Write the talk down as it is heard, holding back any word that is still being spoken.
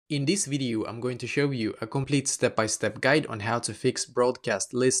In this video, I'm going to show you a complete step-by-step guide on how to fix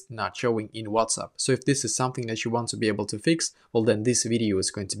broadcast list not showing in WhatsApp. So if this is something that you want to be able to fix, well then this video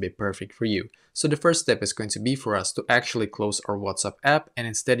is going to be perfect for you. So the first step is going to be for us to actually close our WhatsApp app, and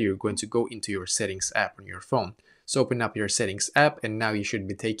instead you're going to go into your settings app on your phone. So open up your settings app and now you should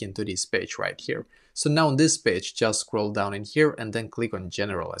be taken to this page right here. So now on this page, just scroll down in here and then click on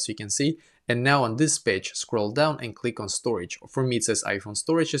general as you can see. And now on this page, scroll down and click on storage. For me it says iPhone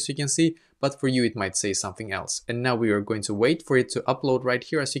storage as you can see, but for you it might say something else. And now we are going to wait for it to upload right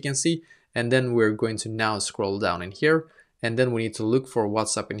here as you can see. And then we're going to now scroll down in here. And then we need to look for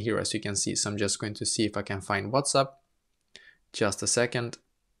WhatsApp in here as you can see. So I'm just going to see if I can find WhatsApp. Just a second.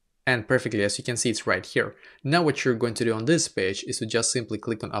 And perfectly, as you can see, it's right here. Now what you're going to do on this page is to just simply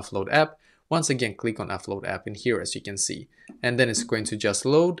click on Offload App. Once again, click on Offload App in here as you can see. And then it's going to just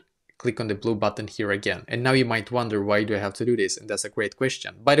load. Click on the blue button here again. And now you might wonder, why do I have to do this? And that's a great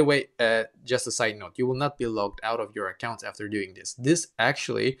question. By the way, just a side note, you will not be logged out of your account after doing this. This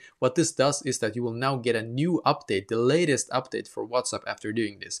actually, what this does is that you will now get a new update, the latest update for WhatsApp after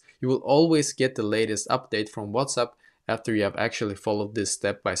doing this. You will always get the latest update from WhatsApp after you have actually followed this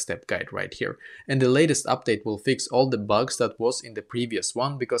step-by-step guide right here. And the latest update will fix all the bugs that was in the previous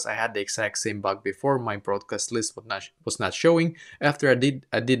one, because I had the exact same bug before. My broadcast list was not showing. After I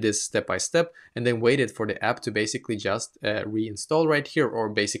did this step-by-step and then waited for the app to basically just reinstall right here, or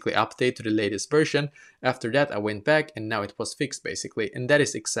basically update to the latest version. After that I went back and now it was fixed basically, and that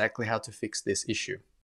is exactly how to fix this issue.